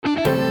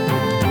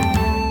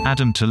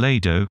Adam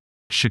Toledo,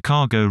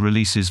 Chicago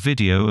releases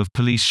video of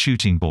police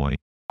shooting boy.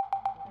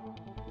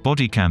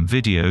 Bodycam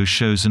video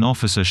shows an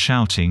officer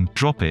shouting,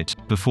 "Drop it,"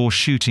 before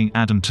shooting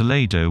Adam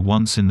Toledo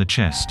once in the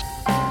chest.